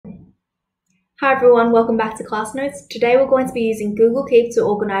Hi everyone, welcome back to Class Notes. Today we're going to be using Google Keep to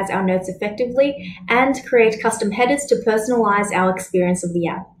organize our notes effectively and create custom headers to personalize our experience of the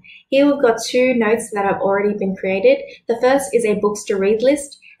app. Here we've got two notes that have already been created. The first is a books to read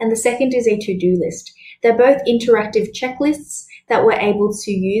list and the second is a to-do list. They're both interactive checklists that we're able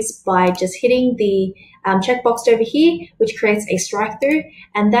to use by just hitting the checkbox over here, which creates a strike through,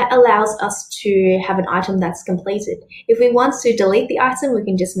 and that allows us to have an item that's completed. If we want to delete the item, we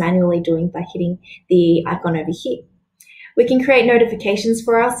can just manually do it by hitting the icon over here. We can create notifications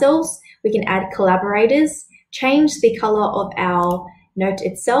for ourselves. We can add collaborators, change the color of our note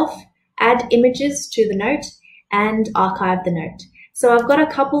itself, add images to the note, and archive the note. So I've got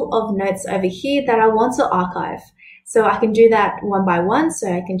a couple of notes over here that I want to archive. So I can do that one by one. So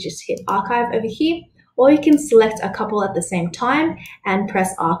I can just hit archive over here, or you can select a couple at the same time and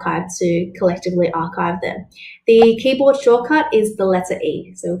press archive to collectively archive them. The keyboard shortcut is the letter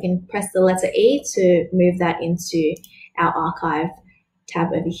E. So we can press the letter E to move that into our archive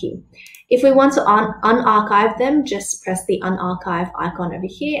tab over here. If we want to unarchive them, just press the unarchive icon over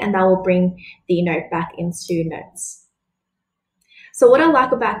here and that will bring the note back into notes. So what I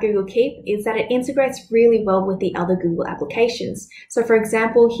like about Google Keep is that it integrates really well with the other Google applications. So for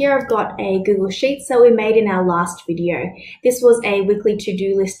example, here I've got a Google Sheets that we made in our last video. This was a weekly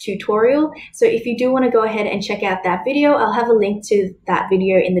to-do list tutorial. So if you do want to go ahead and check out that video, I'll have a link to that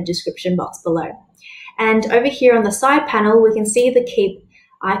video in the description box below. And over here on the side panel, we can see the Keep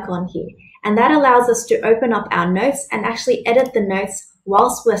icon here. And that allows us to open up our notes and actually edit the notes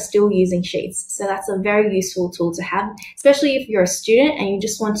whilst we're still using Sheets. So that's a very useful tool to have, especially if you're a student and you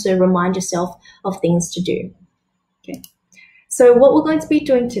just want to remind yourself of things to do. Okay. So what we're going to be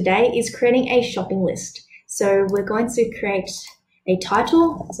doing today is creating a shopping list. So we're going to create a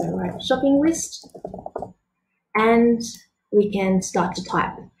title, so write shopping list, and we can start to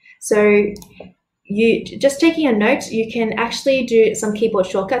type. So you just taking a note, you can actually do some keyboard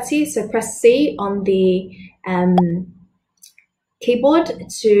shortcuts here. So press C on the keyboard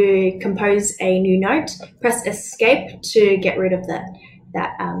to compose a new note. Press escape to get rid of that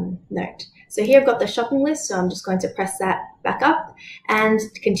note. So here I've got the shopping list, so I'm just going to press that back up and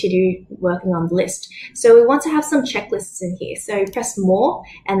continue working on the list. So we want to have some checklists in here. So press more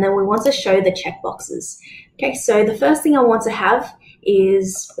and then we want to show the checkboxes. Okay, so the first thing I want to have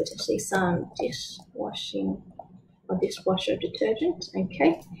is potentially some dishwashing or dishwasher detergent.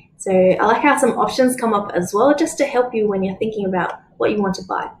 Okay, so I like how some options come up as well, just to help you when you're thinking about what you want to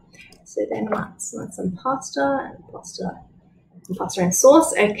buy. So then let's want some pasta and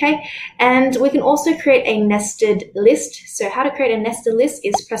sauce. Okay, and we can also create a nested list. So how to create a nested list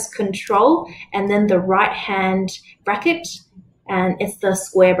is press Control and then the right hand bracket, and it's the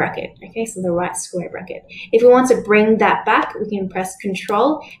square bracket. Okay, so the right square bracket. If we want to bring that back, we can press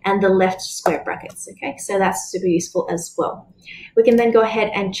Control and the left square brackets. Okay, so that's super useful as well. We can then go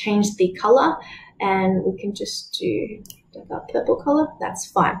ahead and change the color, and we can just do a purple color. That's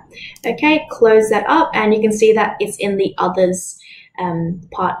fine. Okay, close that up, and you can see that it's in the others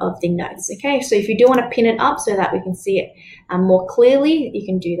part of the notes. Okay, so if you do want to pin it up so that we can see it more clearly, you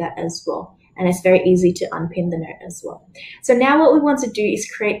can do that as well. And it's very easy to unpin the note as well. So now what we want to do is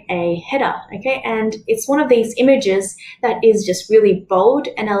create a header, okay? And it's one of these images that is just really bold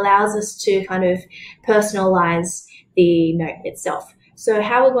and allows us to kind of personalize the note itself. So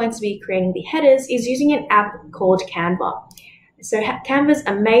how we're going to be creating the headers is using an app called Canva. So Canva is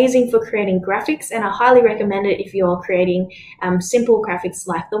amazing for creating graphics, and I highly recommend it if you're creating simple graphics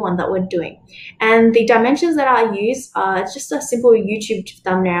like the one that we're doing. And the dimensions that I use are just a simple YouTube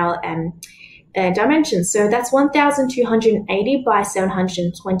thumbnail dimensions. So that's 1280 by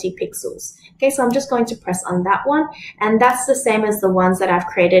 720 pixels. Okay, so I'm just going to press on that one, and that's the same as the ones that I've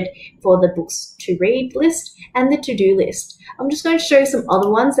created for the books to read list and the to-do list. I'm just going to show you some other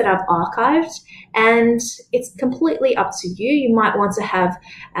ones that I've archived, and it's completely up to you. You might want to have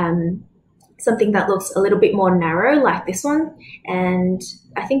something that looks a little bit more narrow like this one, and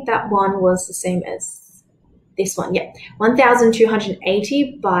I think that one was the same as this one, yeah,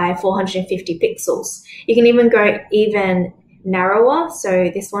 1280 by 450 pixels. You can even go even narrower. So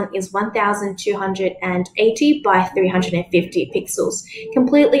this one is 1280 by 350 pixels.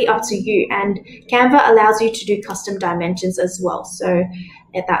 Completely up to you. And Canva allows you to do custom dimensions as well. So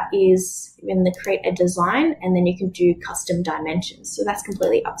that is in the create a design, and then you can do custom dimensions. So that's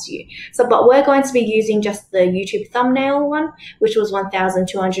completely up to you. So, but we're going to be using just the YouTube thumbnail one, which was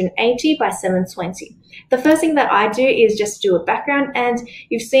 1280 by 720. The first thing that I do is just do a background, and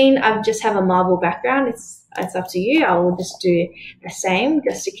you've seen I just have a marble background. It's up to you. I will just do the same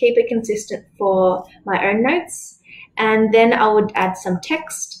just to keep it consistent for my own notes. And then I would add some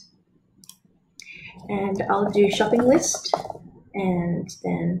text. and I'll do shopping list and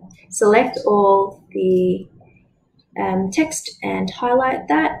then select all the text and highlight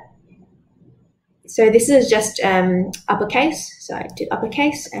that. So this is just uppercase, so I did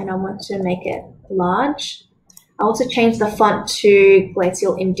uppercase and I want to make it large. I also changed the font to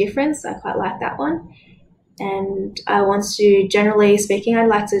Glacial Indifference, I quite like that one. And I want to, generally speaking, I'd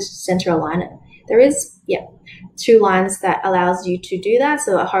like to center align it. There is, yeah, 2 lines that allows you to do that,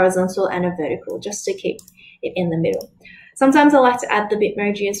 so a horizontal and a vertical, just to keep it in the middle. Sometimes I like to add the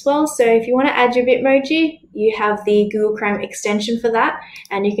bitmoji as well, so if you want to add your bitmoji, you have the Google Chrome extension for that,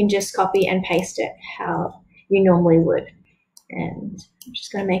 and you can just copy and paste it how you normally would. And I'm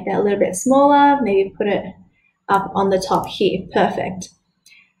just going to make that a little bit smaller, maybe put it up on the top here. Perfect.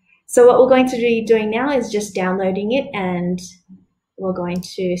 So what we're going to be doing now is just downloading it, and we're going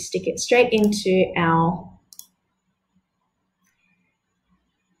to stick it straight into our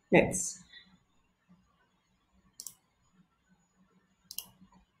notes.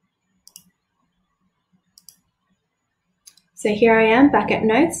 So here I am back at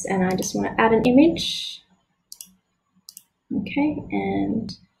notes, and I just want to add an image. Okay,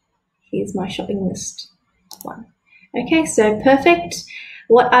 and here's my shopping list one. Okay, so perfect.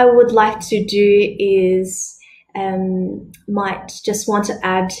 What I would like to do is might just want to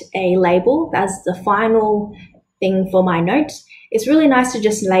add a label as the final thing for my note. It's really nice to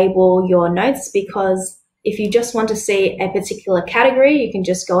just label your notes, because if you just want to see a particular category, you can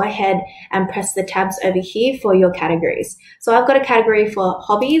just go ahead and press the tabs over here for your categories. So I've got a category for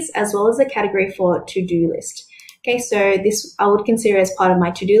hobbies as well as a category for to-do list. Okay, so this I would consider as part of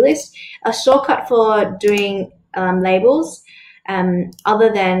my to-do list. A shortcut for doing labels,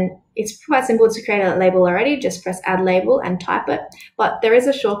 other than, it's quite simple to create a label already, just press add label and type it. But there is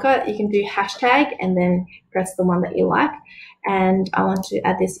a shortcut, you can do hashtag and then press the one that you like. And I want to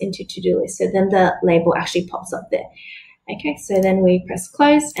add this into to-do list, so then the label actually pops up there. Okay, so then we press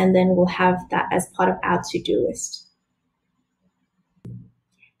close, and then we'll have that as part of our to-do list.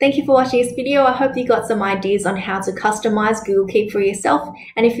 Thank you for watching this video. I hope you got some ideas on how to customize Google Keep for yourself.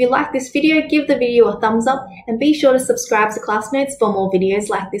 And if you like this video, give the video a thumbs up and be sure to subscribe to Class Notes for more videos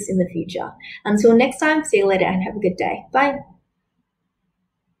like this in the future. Until next time, see you later and have a good day. Bye.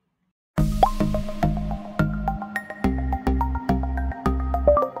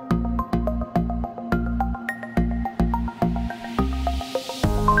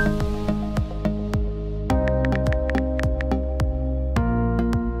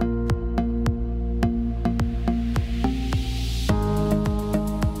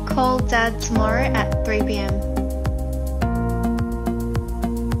 Call Dad tomorrow at 3 p.m.